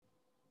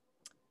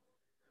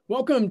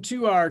Welcome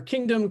to our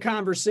Kingdom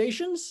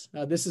Conversations.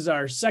 This is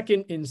our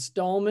second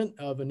installment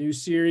of a new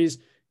series,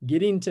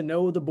 Getting to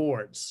Know the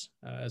Boards,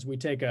 as we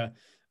take a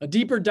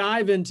deeper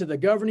dive into the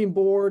governing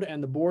board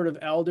and the board of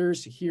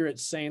elders here at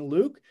St.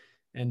 Luke.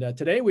 And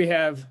today we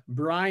have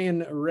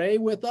Brian Ray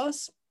with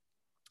us.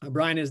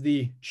 Brian is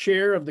the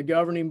chair of the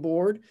governing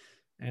board,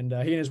 and he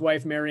and his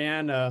wife,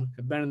 Marianne,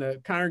 have been in the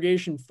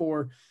congregation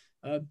for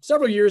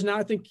several years now.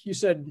 I think you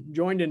said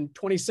joined in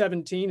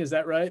 2017. Is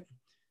that right?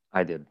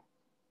 I did.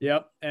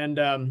 Yep. And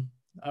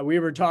we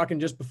were talking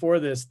just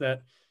before this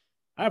that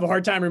I have a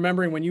hard time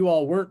remembering when you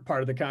all weren't part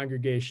of the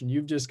congregation.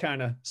 You've just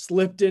kind of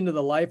slipped into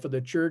the life of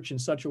the church in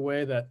such a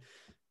way that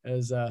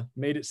has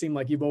made it seem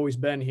like you've always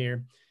been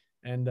here.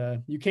 And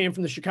you came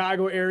from the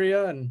Chicago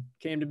area and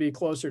came to be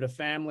closer to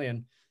family.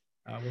 And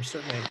we're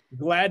certainly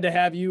glad to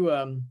have you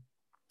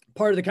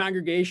part of the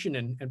congregation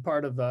and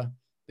part of the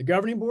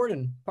governing board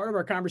and part of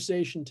our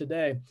conversation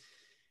today.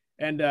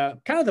 And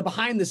kind of the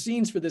behind the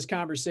scenes for this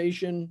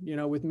conversation, you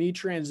know, with me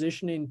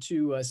transitioning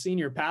to a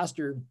senior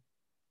pastor,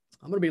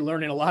 I'm going to be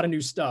learning a lot of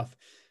new stuff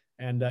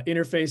and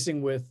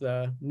interfacing with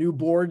new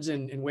boards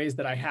in ways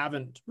that I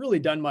haven't really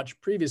done much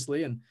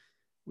previously. And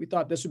we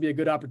thought this would be a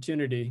good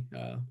opportunity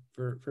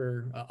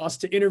for us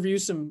to interview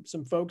some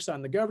folks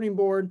on the governing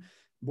board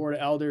of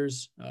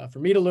elders, for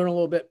me to learn a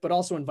little bit, but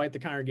also invite the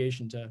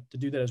congregation to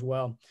do that as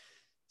well.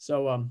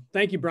 So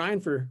thank you,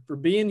 Brian, for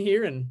being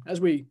here. And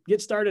as we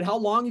get started, how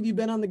long have you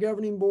been on the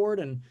governing board,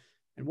 and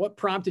what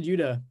prompted you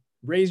to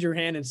raise your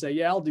hand and say,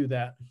 yeah, I'll do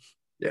that?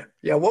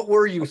 Yeah. What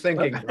were you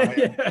thinking,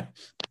 Brian? Yeah.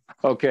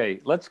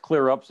 Okay, let's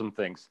clear up some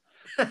things.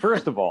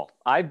 First of all,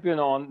 I've been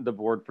on the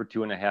board for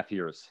 2.5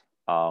 years.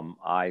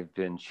 I've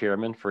been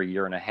chairman for 1.5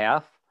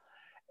 years,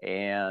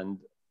 and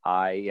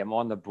I am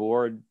on the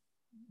board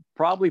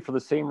probably for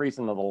the same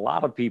reason that a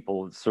lot of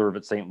people that serve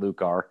at St.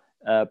 Luke are.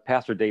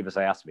 Pastor Davis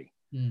asked me.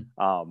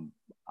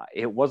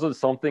 It wasn't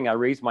something I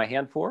raised my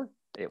hand for.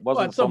 It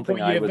wasn't at some something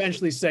point you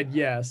eventually said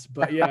yes,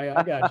 but yeah,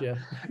 I got you.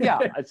 Yeah,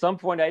 at some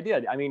point I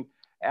did. I mean,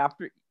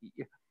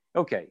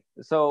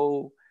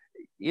 so,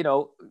 you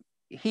know,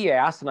 he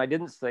asked and I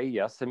didn't say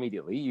yes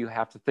immediately. You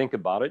have to think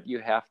about it. You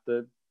have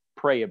to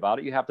pray about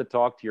it. You have to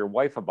talk to your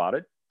wife about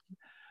it.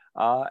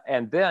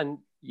 And then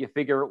you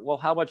figure, well,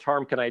 how much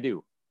harm can I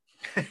do?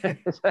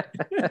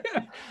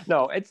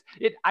 No,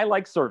 I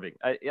like serving.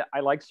 I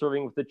like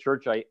serving with the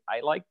church. I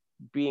like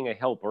being a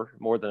helper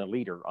more than a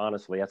leader.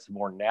 Honestly, that's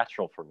more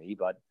natural for me.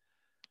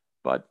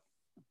 But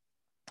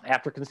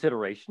after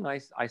consideration,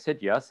 I said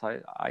yes.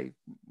 I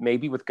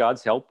maybe with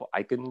God's help,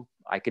 I can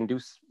do.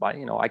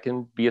 I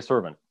can be a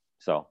servant.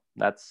 So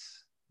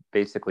that's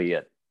basically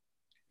it.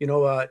 You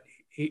know,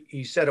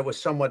 he said it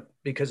was somewhat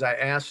because I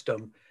asked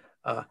him.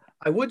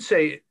 I would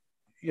say,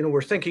 you know,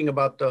 we're thinking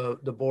about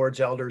the board's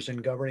elders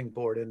and governing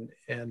board,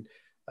 and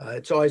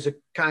it's always a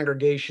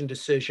congregation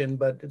decision,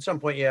 but at some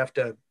point you have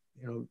to,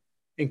 you know,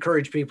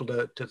 encourage people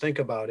to think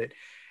about it.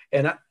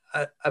 And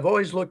I've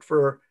always looked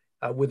for,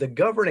 with a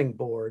governing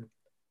board,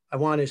 I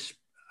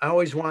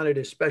always wanted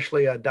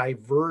especially a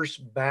diverse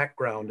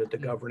background at the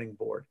governing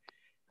board.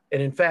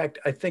 And in fact,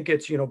 I think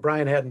it's, you know,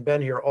 Brian hadn't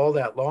been here all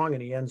that long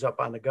and he ends up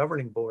on the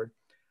governing board.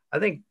 I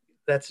think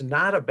that's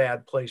not a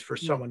bad place for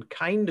someone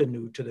kind of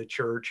new to the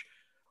church.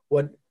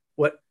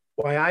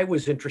 Why I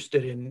was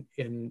interested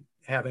in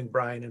having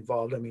Brian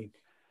involved, I mean,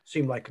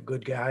 seemed like a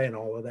good guy and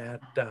all of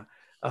that.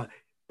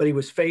 But he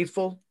was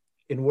faithful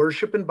in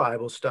worship and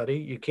Bible study.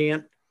 You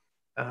can't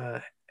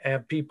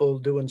have people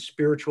doing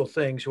spiritual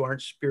things who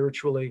aren't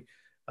spiritually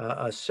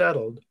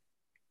settled.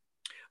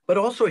 But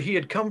also he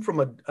had come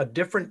from a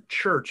different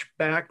church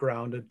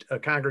background, a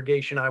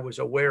congregation I was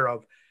aware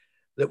of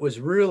that was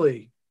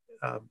really,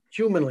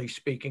 humanly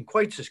speaking,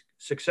 quite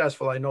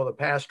successful. I know the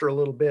pastor a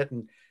little bit,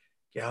 and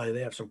yeah,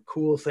 they have some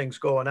cool things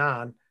going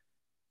on.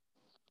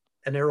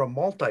 And they're a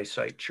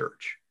multi-site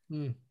church.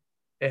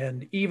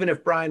 And even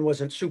if Brian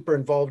wasn't super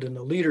involved in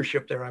the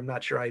leadership there, I'm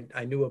not sure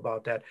I knew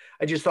about that.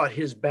 I just thought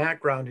his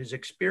background, his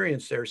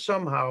experience there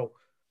somehow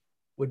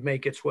would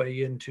make its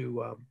way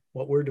into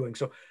what we're doing.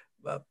 So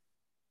I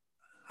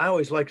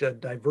always liked a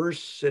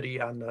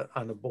diversity on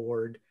the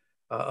board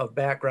of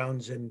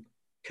backgrounds and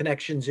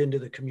connections into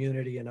the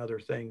community and other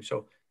things.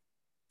 So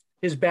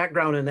his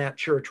background in that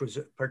church was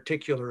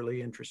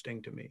particularly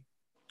interesting to me.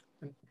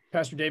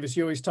 Pastor Davis,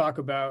 you always talk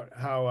about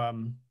how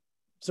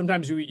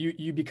sometimes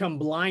you become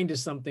blind to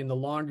something the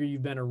longer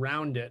you've been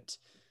around it.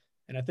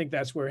 And I think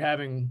that's where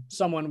having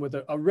someone with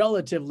a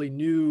relatively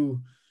new,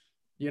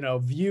 you know,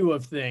 view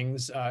of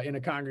things in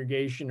a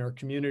congregation or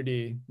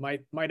community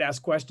might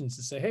ask questions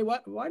to say, hey,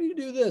 why do you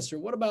do this? Or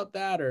what about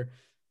that? Or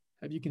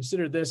have you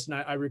considered this? And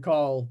I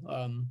recall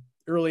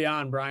early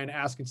on, Brian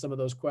asking some of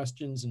those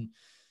questions, and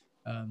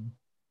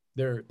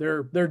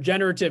they're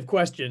generative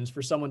questions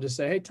for someone to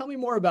say, hey, tell me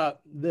more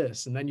about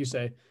this. And then you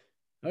say,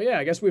 oh yeah,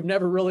 I guess we've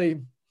never really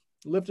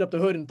lifted up the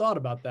hood and thought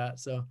about that.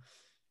 So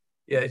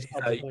yeah,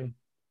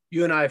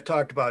 you and I have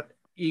talked about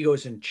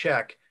egos in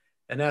check,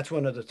 and that's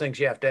one of the things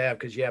you have to have,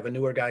 because you have a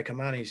newer guy come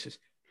on and he says,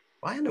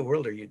 why in the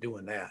world are you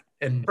doing that?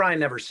 And Brian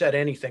never said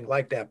anything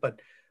like that,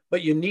 but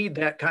but you need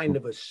that kind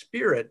of a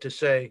spirit to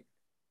say,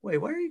 wait,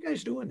 why are you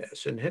guys doing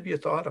this? And have you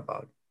thought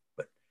about it?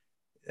 But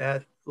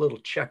that little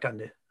check on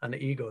the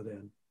ego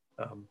then.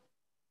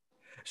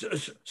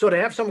 So to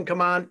have someone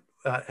come on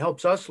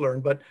helps us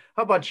learn. But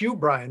how about you,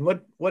 Brian?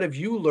 What have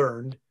you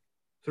learned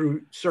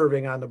through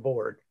serving on the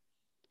board?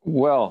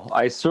 Well,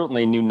 I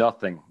certainly knew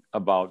nothing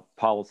about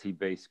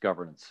policy-based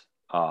governance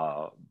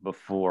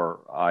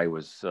before I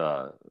was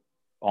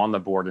on the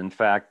board. In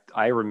fact,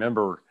 I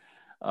remember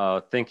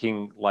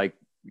thinking like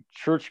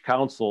church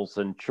councils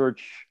and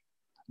church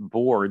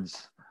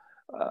boards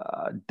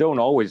don't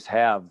always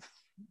have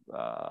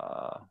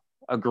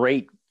a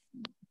great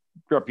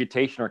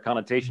reputation or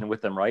connotation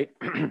with them, right?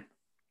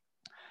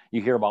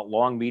 You hear about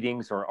long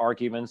meetings or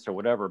arguments or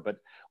whatever, but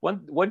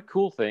one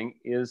cool thing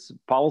is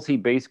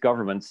policy-based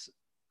governance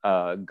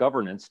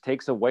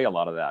takes away a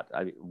lot of that.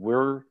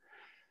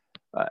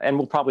 And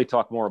we'll probably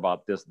talk more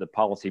about this, the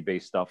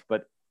policy-based stuff,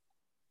 but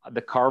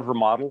the Carver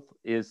model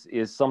is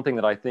something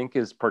that I think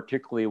is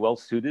particularly well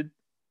suited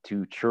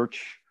to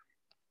church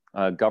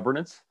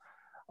governance.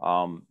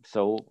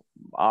 So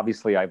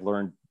obviously I've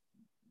learned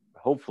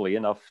hopefully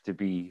enough to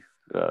be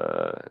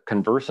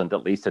conversant,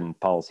 at least in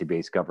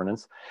policy-based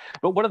governance.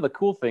 But one of the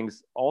cool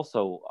things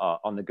also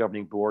on the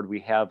governing board, we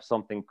have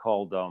something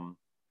called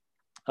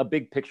a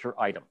big picture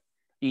item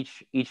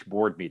each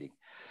board meeting.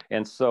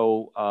 And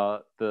so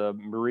the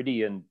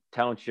Meridian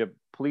Township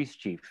Police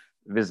Chief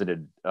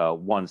visited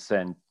once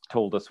and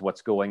told us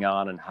what's going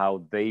on and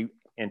how they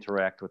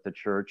interact with the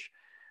church.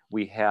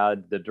 We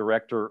had the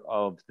director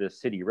of the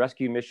City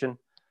Rescue Mission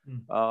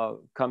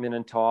come in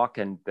and talk,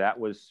 and that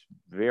was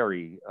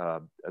very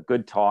a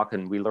good talk.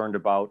 And we learned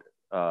about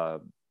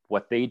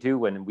what they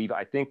do, and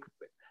I think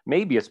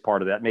maybe as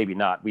part of that, maybe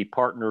not. We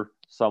partner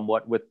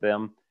somewhat with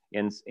them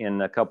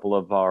in a couple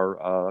of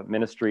our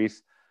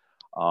ministries.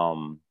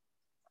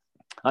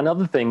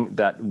 Another thing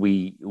that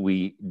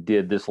we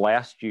did this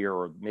last year,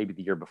 or maybe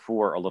the year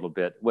before a little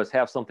bit, was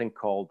have something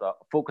called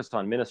Focused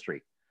on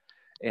Ministry.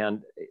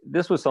 And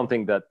this was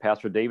something that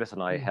Pastor Davis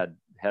and I had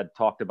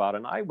talked about,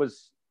 and I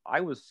was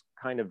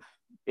kind of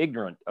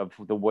ignorant of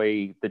the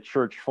way the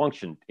church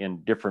functioned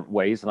in different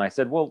ways. And I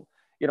said, well,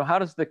 how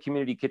does the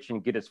community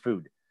kitchen get its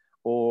food?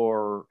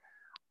 Or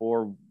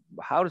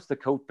how does the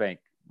coat bank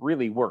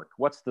really work?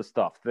 What's the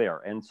stuff there?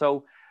 And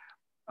so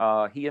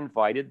he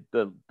invited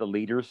the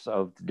leaders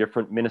of the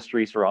different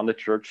ministries around the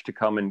church to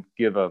come and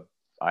give a,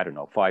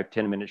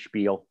 5-10 minute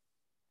spiel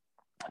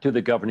to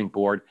the governing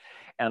board.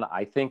 And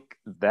I think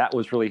that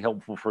was really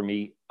helpful for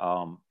me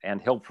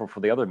and helpful for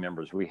the other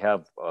members. We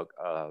have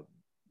at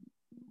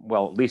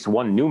least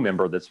one new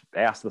member that's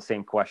asked the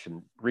same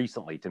question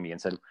recently to me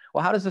and said,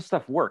 well, how does this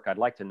stuff work? I'd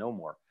like to know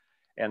more.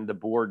 And the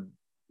board,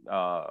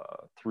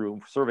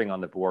 through serving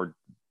on the board,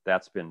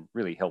 that's been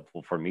really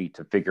helpful for me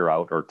to figure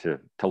out or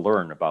to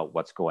learn about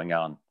what's going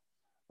on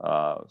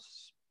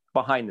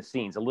behind the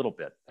scenes a little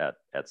bit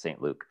at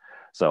St. Luke.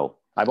 So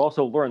I've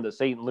also learned that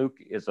St. Luke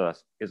is a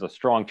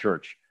strong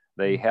church.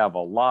 They have a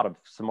lot of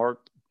smart,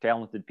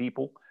 talented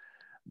people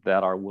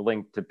that are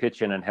willing to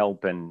pitch in and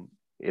help. And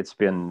it's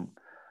been,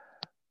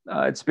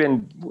 I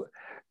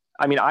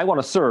want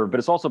to serve, but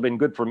it's also been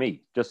good for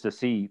me just to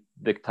see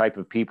the type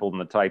of people and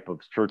the type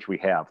of church we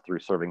have through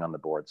serving on the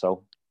board.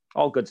 So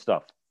all good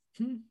stuff.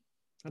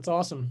 That's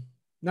awesome.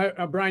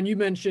 Now, Brian, you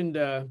mentioned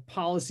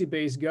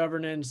policy-based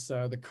governance,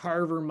 the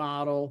Carver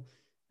model,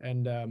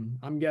 and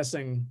I'm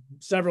guessing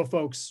several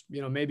folks,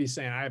 maybe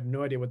saying, I have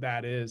no idea what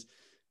that is.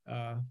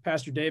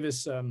 Pastor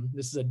Davis,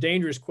 this is a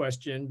dangerous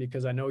question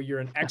because I know you're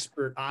an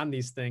expert on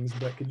these things,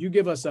 but could you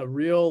give us a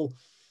real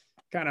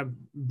kind of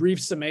brief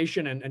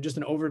summation and just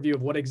an overview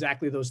of what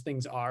exactly those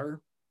things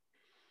are,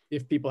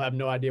 if people have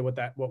no idea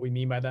what we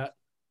mean by that?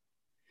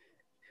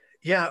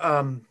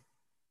 Yeah.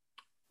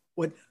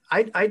 What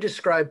I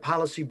describe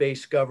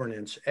policy-based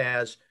governance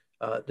as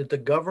that the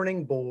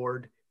governing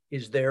board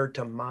is there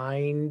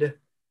to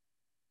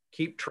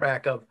keep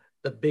track of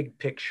the big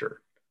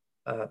picture.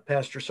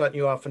 Pastor Sutton,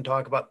 you often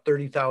talk about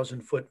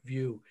 30,000 foot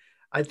view.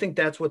 I think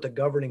that's what the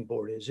governing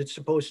board is. It's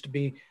supposed to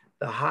be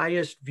the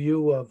highest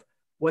view of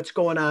what's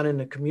going on in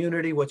the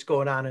community, what's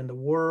going on in the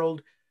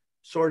world,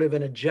 sort of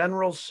in a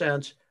general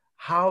sense.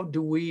 How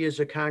do we as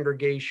a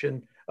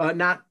congregation,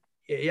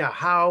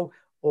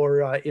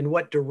 in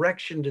what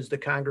direction does the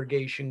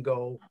congregation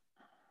go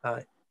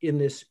in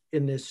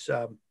this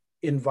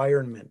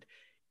environment,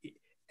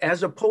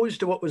 as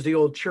opposed to what was the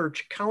old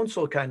church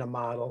council kind of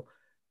model,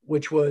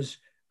 which was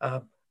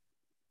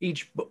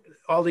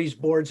all these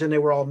boards, and they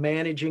were all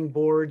managing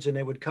boards, and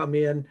they would come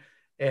in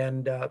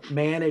and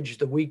manage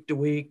the week to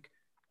week,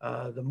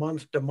 the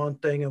month to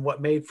month thing. And what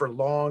made for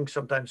long,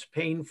 sometimes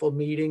painful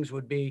meetings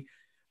would be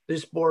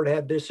this board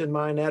had this in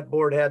mind, that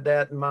board had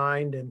that in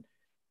mind,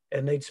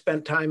 and they'd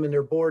spent time in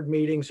their board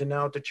meetings, and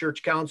now at the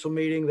church council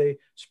meeting, they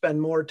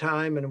spend more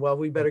time and, well,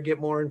 we better get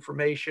more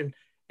information.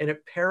 And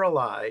it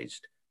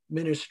paralyzed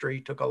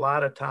ministry, took a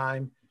lot of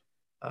time,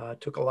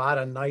 took a lot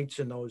of nights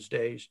in those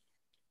days,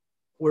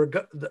 where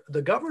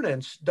the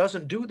governance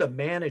doesn't do the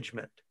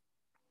management.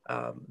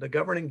 The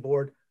governing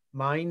board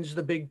minds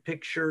the big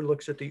picture,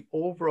 looks at the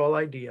overall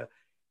idea,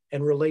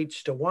 and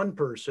relates to one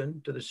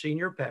person, to the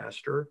senior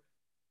pastor,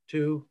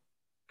 to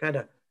kind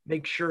of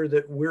make sure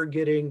that we're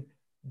getting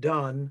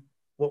done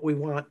what we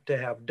want to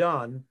have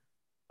done,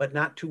 but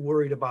not too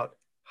worried about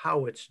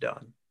how it's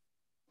done.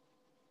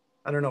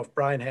 I don't know if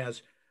Brian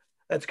has,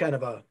 that's kind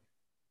of a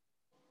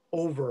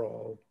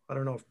overall. I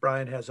don't know if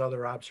Brian has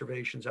other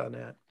observations on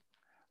that.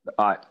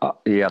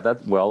 Yeah,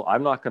 well,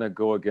 I'm not going to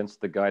go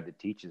against the guy that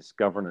teaches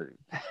governing,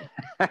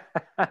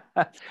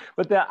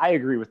 but I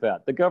agree with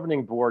that. The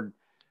governing board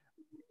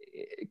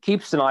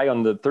keeps an eye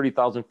on the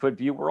 30,000-foot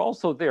view. We're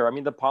also there. I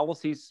mean, the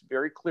policies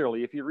very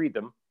clearly, if you read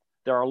them,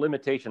 there are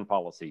limitation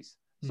policies.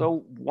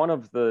 So one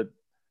of the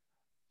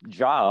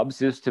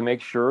jobs is to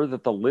make sure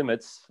that the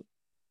limits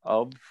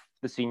of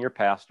the senior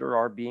pastor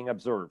are being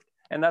observed.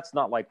 And that's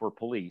not like we're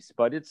police,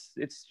 but it's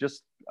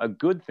just a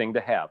good thing to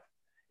have.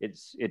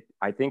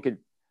 I think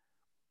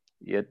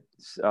it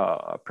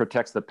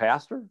protects the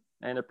pastor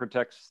and it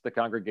protects the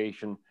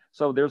congregation.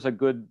 So there's a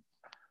good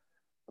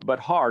but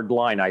hard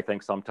line, I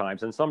think,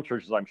 sometimes. In some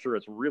churches, I'm sure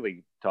it's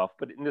really tough,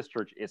 but in this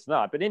church, it's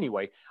not. But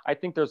anyway, I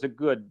think there's a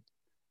good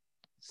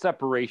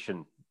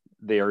separation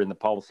there in the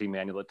policy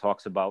manual that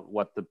talks about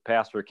what the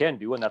pastor can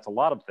do, and that's a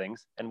lot of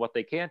things, and what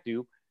they can't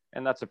do,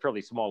 and that's a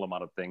fairly small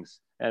amount of things.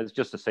 And it's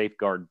just to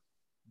safeguard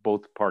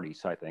both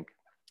parties, I think.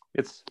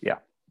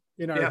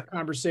 In our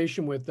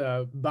conversation with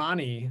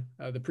Bonnie,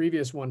 the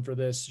previous one for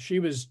this, she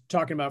was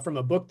talking about from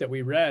a book that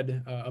we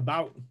read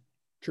about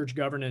church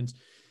governance,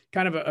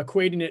 kind of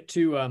equating it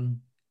to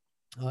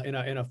in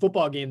a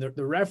football game,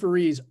 the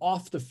referees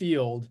off the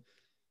field,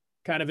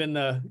 kind of in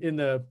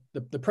the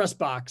press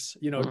box,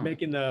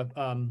 making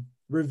the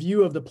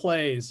review of the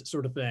plays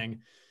sort of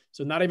thing.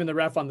 So not even the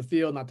ref on the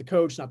field, not the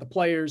coach, not the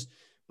players,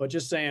 but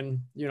just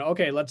saying,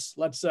 okay, let's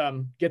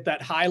get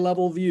that high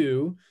level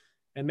view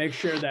and make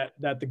sure that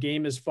the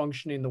game is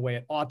functioning the way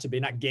it ought to be.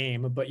 Not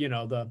game, but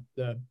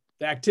the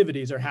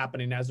activities are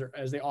happening as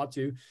they ought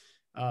to.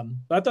 But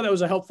I thought that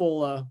was a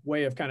helpful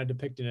way of kind of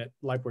depicting it,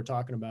 like we're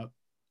talking about.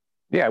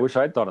 Yeah, I wish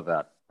I'd thought of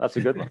that. That's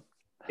a good one.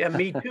 Yeah,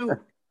 me too.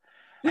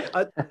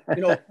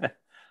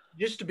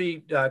 Just to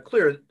be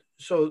clear,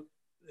 so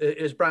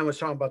as Brian was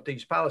talking about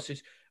these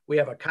policies, we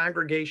have a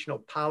congregational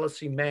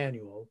policy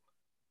manual,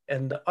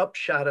 and the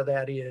upshot of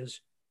that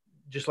is,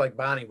 just like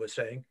Bonnie was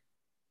saying,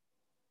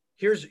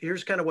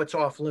 here's kind of what's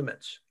off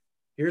limits.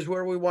 Here's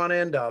where we want to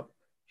end up.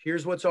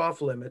 Here's what's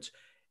off limits.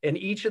 And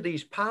each of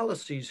these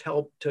policies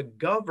help to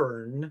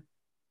govern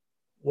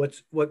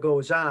what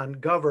goes on,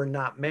 govern,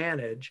 not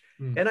manage.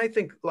 And I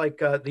think like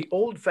the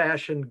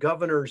old-fashioned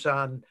governors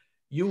on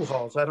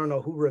U-Hauls, I don't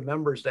know who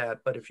remembers that,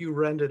 but if you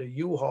rented a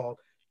U-Haul,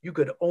 you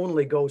could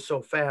only go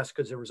so fast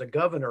because there was a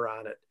governor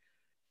on it.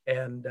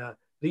 And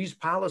these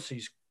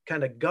policies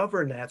kind of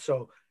govern that.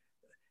 So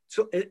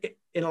it,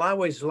 in a lot of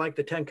ways, it's like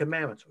the 10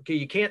 Commandments. Okay,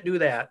 you can't do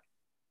that,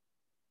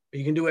 but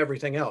you can do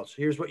everything else.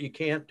 Here's what you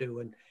can't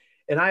do.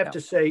 And I have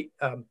to say,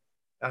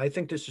 I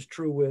think this is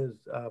true with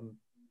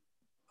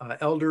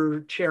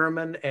elder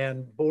chairman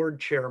and board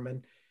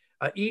chairman.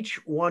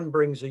 Each one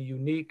brings a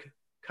unique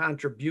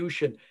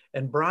contribution,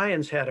 and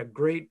Brian's had a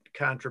great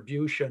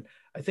contribution.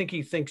 I think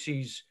he thinks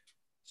he's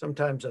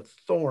sometimes a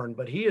thorn,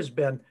 but he has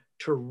been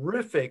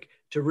terrific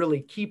to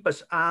really keep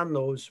us on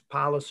those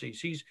policies.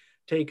 He's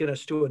taken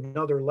us to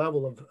another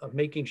level of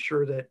making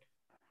sure that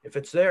if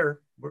it's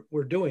there,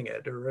 we're doing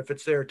it, or if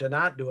it's there to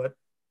not do it,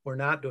 we're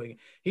not doing it.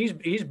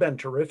 He's been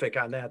terrific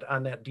on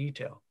that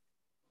detail.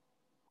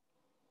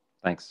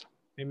 Thanks.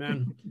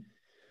 Amen.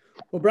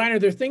 Well, Brian, are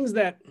there things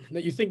that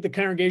you think the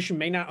congregation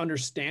may not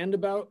understand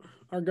about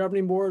our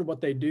governing board, what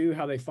they do,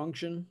 how they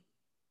function?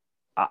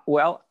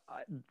 Well,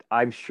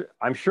 I'm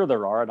sure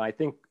there are, and I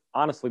think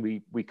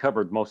honestly we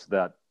covered most of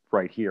that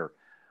right here.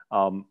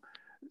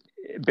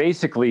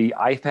 Basically,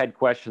 I've had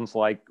questions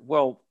like,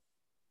 well,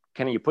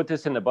 can you put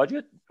this in the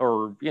budget?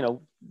 Or,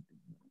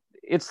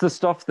 it's the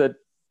stuff that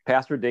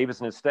Pastor Davis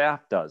and his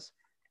staff does.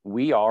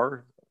 We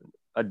are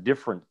a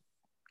different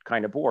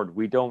kind of board.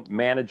 We don't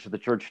manage the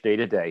church day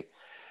to day.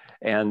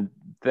 And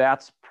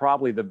that's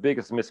probably the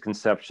biggest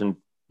misconception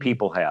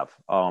people have.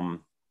 Other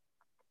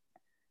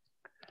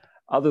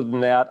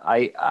than that,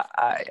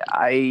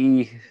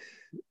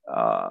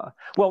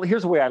 well,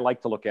 here's the way I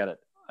like to look at it.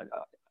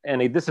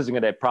 And this isn't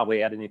going to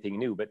probably add anything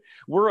new, but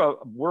we're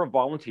a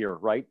volunteer,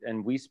 right?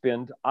 And we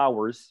spend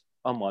hours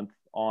a month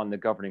on the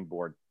governing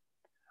board.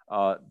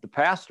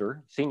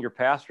 The senior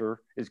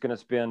pastor is going to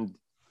spend,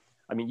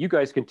 you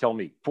guys can tell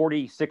me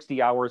 40,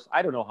 60 hours.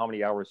 I don't know how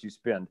many hours you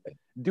spend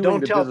doing the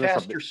business. Don't tell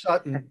Pastor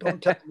Sutton.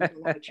 Don't tell him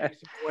you want to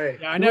chase him away.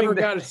 Yeah, I never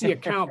got to see a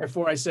count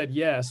before I said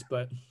yes,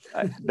 but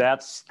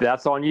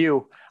that's on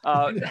you.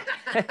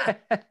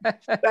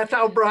 That's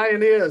how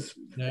Brian is.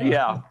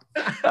 Yeah.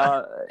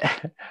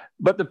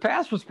 But the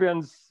pastor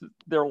spends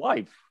their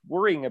life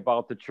worrying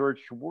about the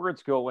church, where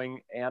it's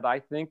going, and I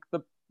think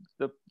the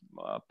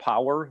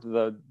power,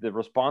 the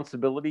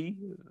responsibility,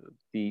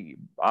 the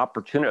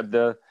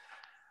opportunity,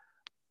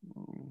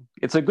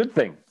 it's a good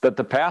thing that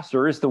the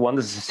pastor is the one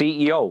that's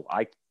the CEO.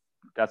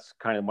 that's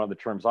kind of one of the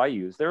terms I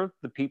use. They're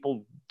the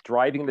people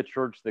driving the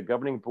church. The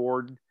governing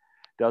board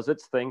does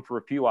its thing for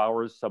a few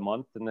hours a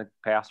month, and the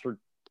pastor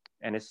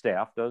and his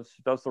staff does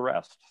the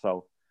rest.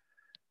 So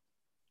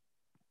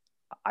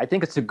I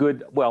think it's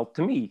to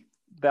me,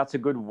 that's a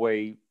good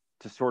way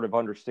to sort of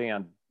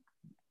understand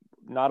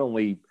not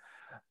only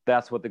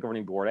that's what the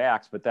governing board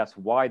acts, but that's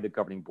why the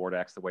governing board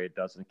acts the way it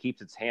does and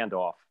keeps its hand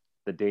off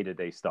the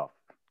day-to-day stuff.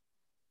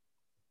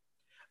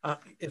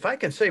 If I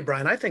can say,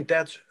 Brian, I think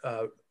that's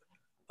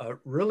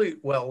really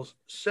well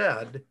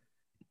said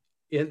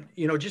in,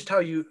 just how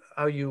you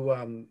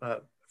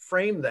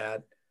frame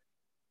that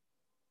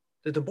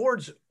the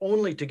board's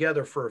only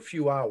together for a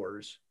few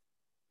hours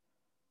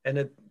and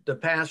that the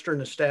pastor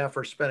and the staff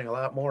are spending a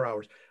lot more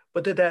hours,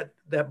 but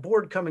that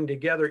board coming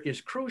together is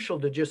crucial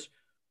to just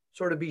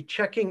sort of be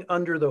checking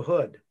under the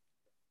hood.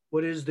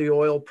 What is the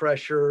oil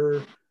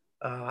pressure?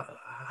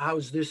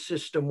 How's this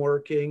system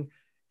working?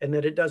 And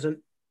that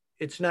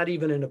it's not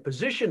even in a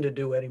position to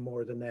do any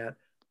more than that,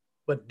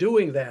 but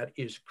doing that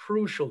is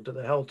crucial to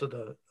the health of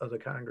the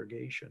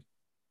congregation.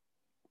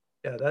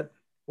 Yeah,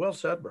 well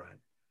said, Brian.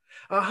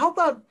 How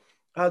about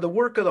the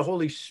work of the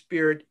Holy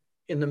Spirit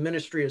in the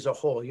ministry as a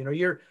whole?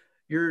 You're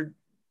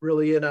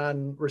really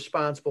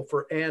responsible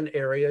for an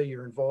area,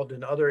 you're involved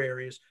in other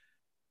areas.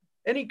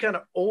 Any kind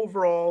of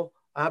overall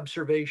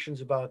observations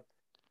about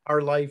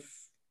our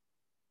life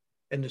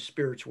and the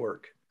Spirit's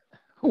work?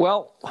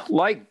 Well,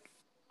 like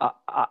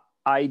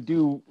I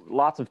do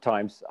lots of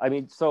times. I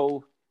mean,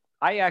 so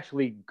I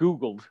actually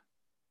Googled,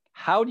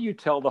 how do you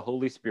tell the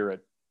Holy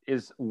Spirit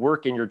is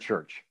work in your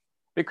church?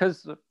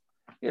 Because,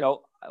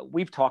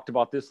 we've talked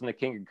about this in the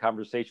Kingdom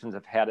Conversations,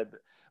 I've had it,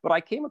 but I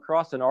came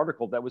across an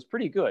article that was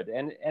pretty good.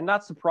 And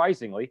not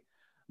surprisingly,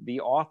 the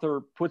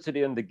author puts it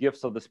in the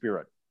gifts of the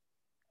Spirit.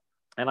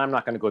 And I'm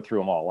not going to go through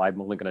them all. I'm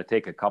only going to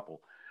take a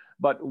couple.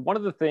 But one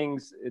of the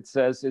things it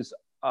says is,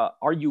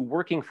 are you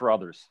working for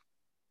others?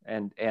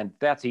 And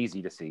that's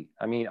easy to see.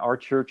 I mean, our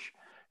church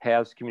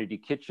has community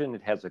kitchen.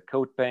 It has a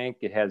coat bank.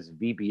 It has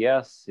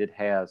VBS. It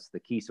has the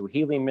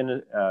Kiswahili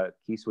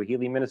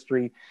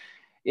ministry.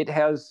 It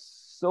has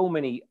so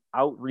many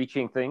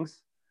outreaching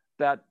things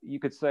that you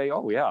could say,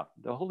 oh yeah,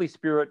 the Holy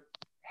Spirit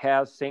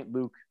has St.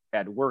 Luke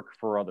at work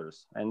for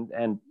others.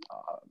 And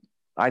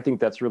I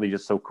think that's really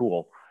just so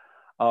cool.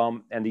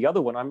 And the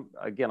other one, I'm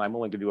only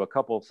going to do a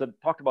couple. So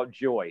talked about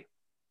joy.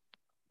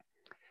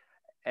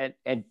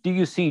 And do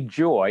you see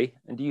joy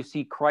and do you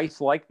see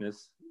Christ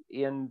likeness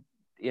in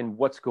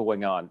what's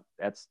going on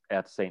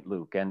at St.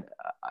 Luke?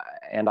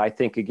 And I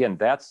think, again,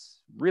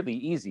 that's really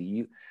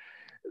easy.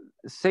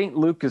 St.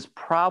 Luke is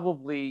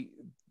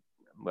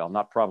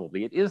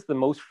it is the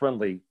most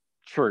friendly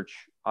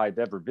church I've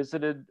ever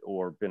visited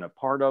or been a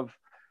part of.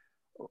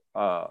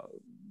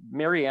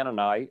 Marianne and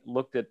I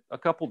looked at a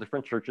couple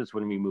different churches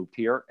when we moved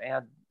here,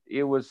 and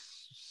it was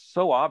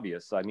so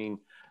obvious. I mean,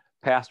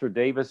 Pastor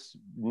Davis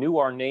knew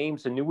our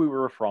names and knew we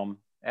were from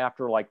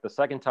after like the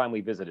second time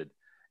we visited.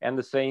 And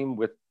the same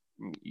with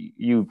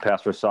you,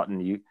 Pastor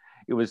Sutton.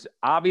 It was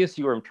obvious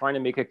you were trying to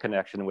make a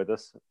connection with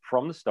us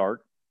from the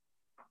start.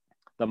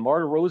 The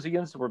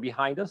Martirosians were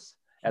behind us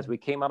as we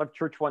came out of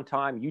church one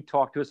time. You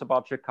talked to us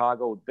about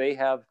Chicago. They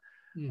have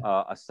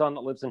a son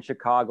that lives in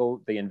Chicago.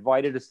 They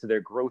invited us to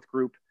their growth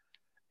group,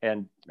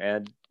 and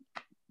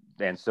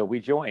so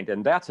we joined.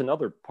 And that's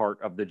another part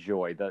of the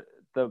joy.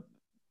 The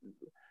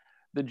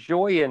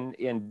joy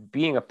in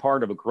being a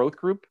part of a growth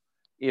group.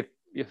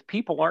 If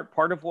people aren't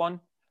part of one,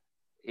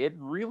 it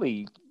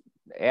really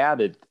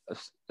added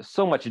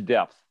so much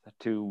depth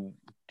to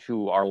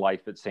our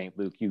life at St.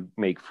 Luke. You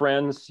make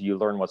friends, you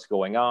learn what's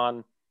going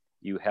on,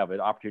 you have an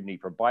opportunity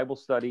for Bible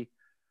study.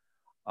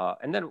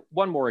 And then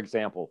one more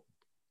example.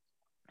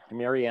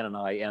 Marianne and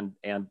I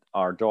and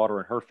our daughter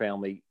and her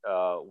family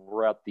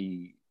were at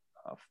the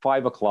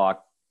 5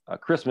 o'clock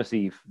Christmas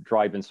Eve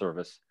drive-in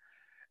service.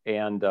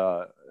 And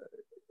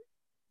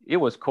it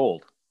was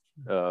cold.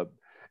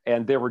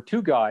 And there were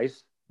two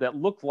guys that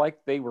looked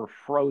like they were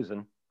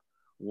frozen,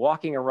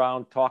 walking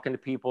around, talking to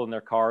people in their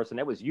cars. And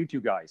it was you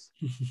two guys.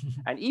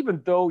 And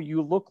even though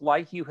you looked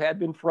like you had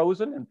been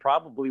frozen and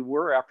probably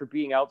were after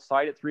being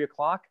outside at 3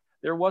 o'clock,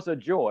 there was a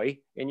joy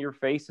in your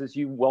face as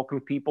you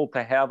welcomed people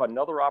to have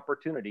another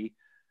opportunity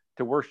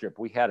to worship.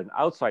 We had an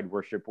outside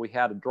worship. We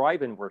had a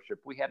drive-in worship.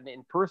 We had an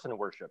in-person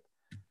worship.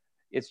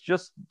 It's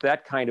just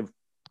that kind of,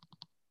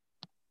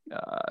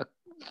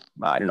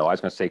 I don't know, I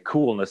was going to say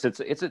coolness. It's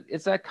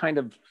that kind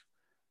of,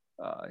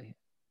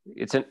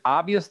 it's an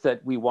obvious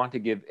that we want to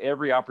give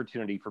every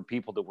opportunity for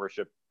people to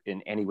worship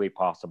in any way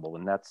possible.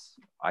 And that's,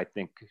 I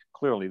think,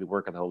 clearly the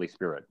work of the Holy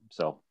Spirit.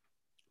 So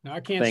now, I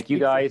can't thank you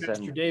guys,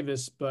 Pastor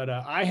Davis, but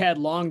I had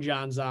long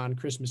johns on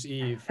Christmas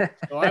Eve,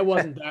 so I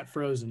wasn't that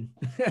frozen.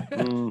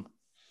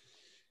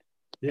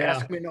 Yeah.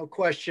 Ask me no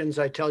questions.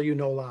 I tell you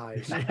no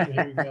lies.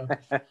 There you go.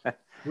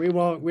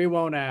 We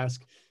won't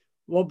ask.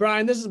 Well,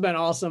 Brian, this has been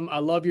awesome. I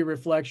love your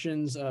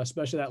reflections,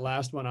 especially that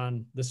last one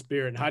on the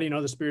Spirit. How do you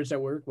know the Spirit's at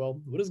work? Well,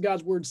 what does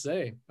God's word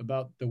say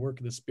about the work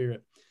of the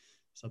Spirit?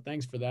 So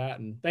thanks for that.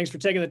 And thanks for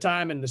taking the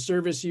time and the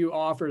service you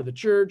offer to the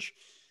church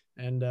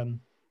and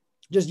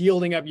just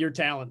yielding up your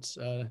talents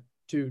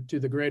to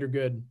the greater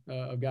good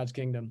of God's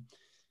kingdom.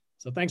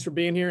 So thanks for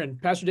being here. And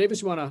Pastor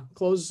Davis, you want to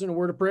close us in a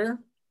word of prayer?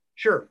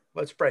 Sure.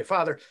 Let's pray.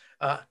 Father,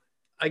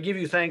 I give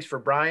you thanks for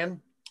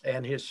Brian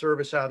and his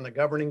service on the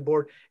governing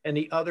board, and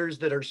the others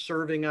that are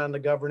serving on the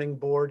governing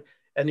board,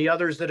 and the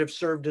others that have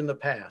served in the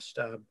past,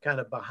 kind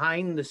of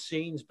behind the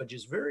scenes, but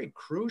just very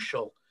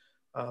crucial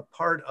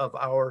part of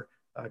our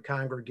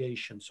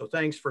congregation. So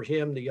thanks for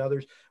him, the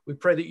others. We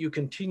pray that you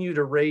continue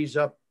to raise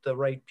up the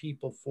right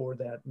people for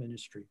that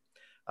ministry.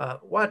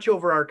 Watch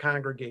over our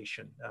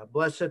congregation.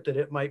 Bless it, that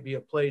it might be a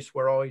place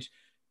where always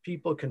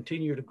people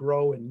continue to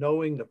grow in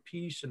knowing the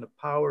peace and the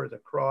power of the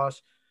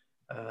cross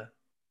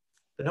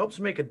that helps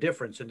make a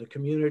difference in the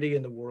community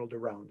and the world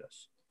around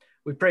us.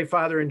 We pray,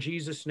 Father, in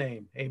Jesus'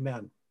 name,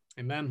 amen.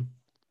 Amen.